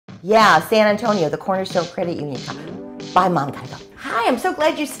Yeah, San Antonio, the Cornerstone Credit Union. Bye, Mom, gotta go. Hi, I'm so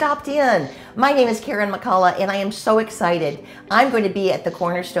glad you stopped in. My name is Karen McCullough, and I am so excited. I'm going to be at the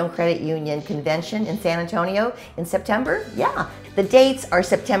Cornerstone Credit Union Convention in San Antonio in September. Yeah, the dates are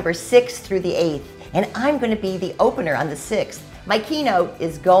September 6th through the 8th, and I'm going to be the opener on the 6th. My keynote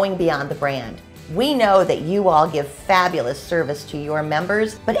is Going Beyond the Brand. We know that you all give fabulous service to your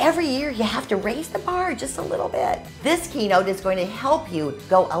members, but every year you have to raise the bar just a little bit. This keynote is going to help you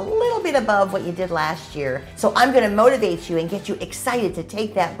go a little bit above what you did last year. So I'm going to motivate you and get you excited to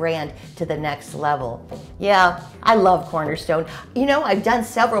take that brand to the next level. Yeah, I love Cornerstone. You know, I've done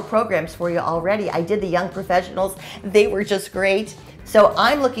several programs for you already. I did the Young Professionals. They were just great. So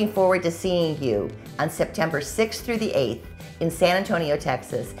I'm looking forward to seeing you on September 6th through the 8th in San Antonio,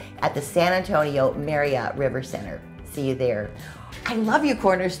 Texas, at the San Antonio Marriott River Center. See you there. I love you,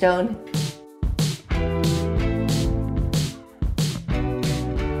 Cornerstone.